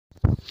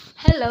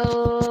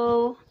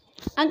Hello!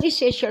 Ang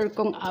isi-share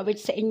kong awit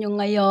sa inyo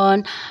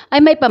ngayon ay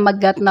may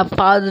pamagat na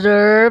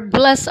Father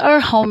Bless Our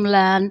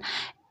Homeland.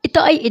 Ito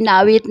ay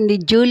inawit ni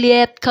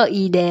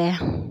KOIDE.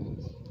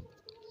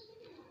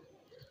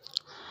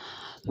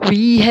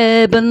 We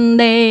have a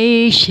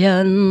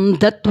nation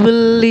that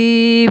will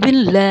live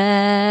in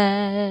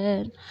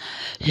land,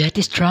 yet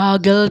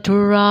struggle to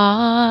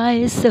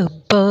rise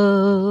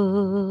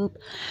above.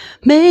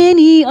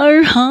 Many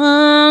are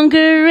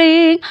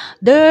hungering,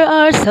 there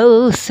are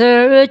so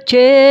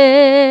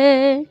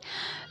searching,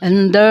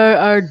 and there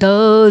are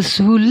those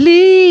who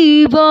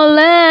leave our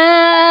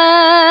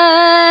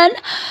land.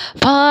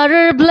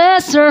 Father,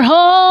 bless our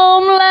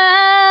homeland,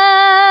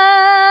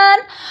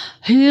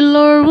 heal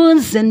our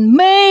wounds and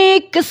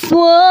make us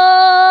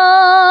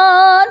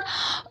one,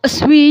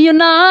 as we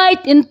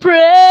unite in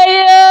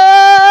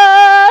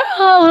prayer.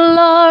 Oh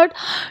Lord,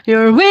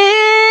 your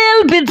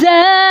will be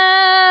done.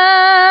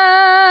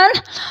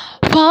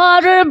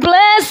 Father,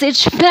 bless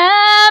each family,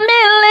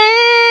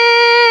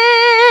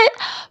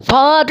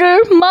 father,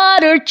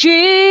 mother,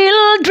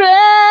 children.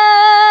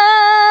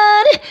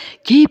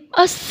 Keep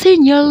us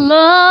in your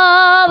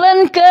love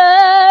and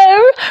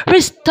care.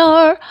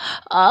 Restore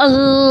our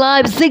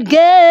lives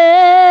again.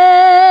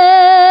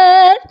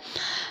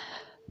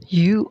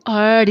 You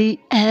are the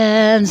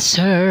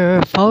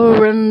answer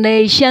for a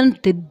nation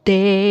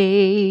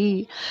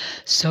today.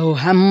 So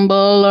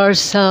humble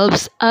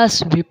ourselves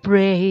as we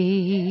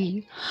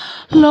pray.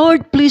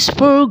 Lord, please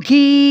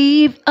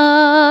forgive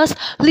us,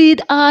 lead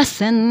us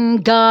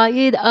and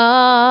guide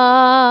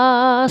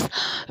us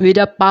with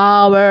the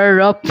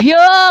power of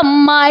your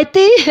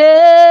mighty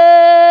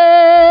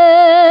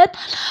hand.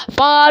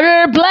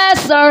 Father,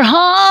 bless our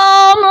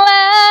homeland,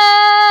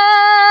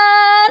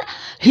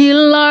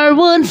 heal our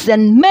wounds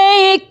and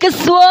make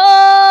us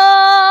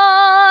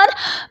one,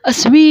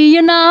 as we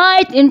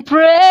unite in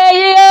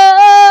prayer.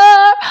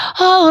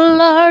 Oh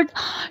Lord,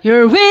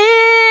 your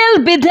will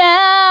be done.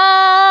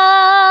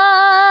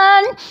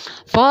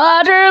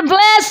 Father,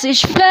 bless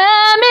each family,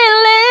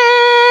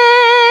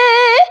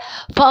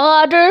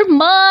 father,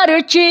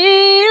 mother,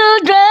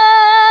 children.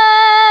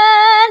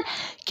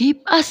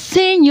 Keep us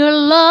in your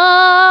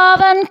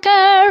love and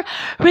care.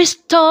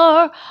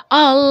 Restore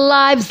our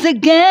lives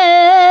again.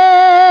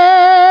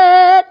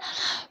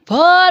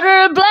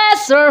 Father,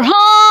 bless our homeland,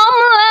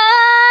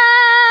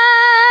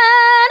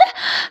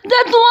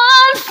 that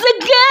once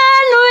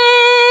again we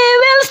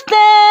will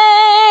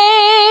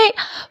stay.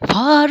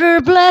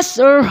 Father, bless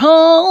our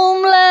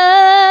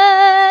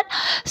homeland,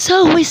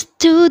 so we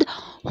stood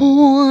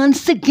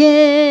once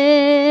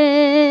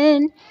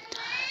again.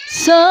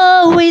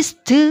 So we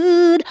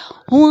stood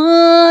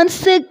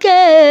once again.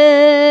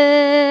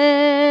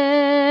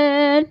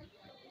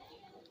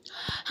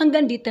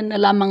 Hanggang dito na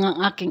lamang ang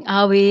aking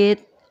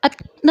awit. At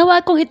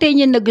nawa kung ito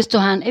yung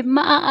nagustuhan,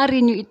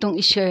 maaari nyo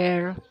itong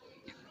i-share.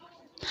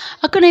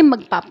 Ako na yung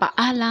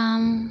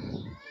magpapaalam.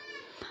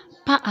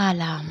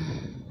 Paalam.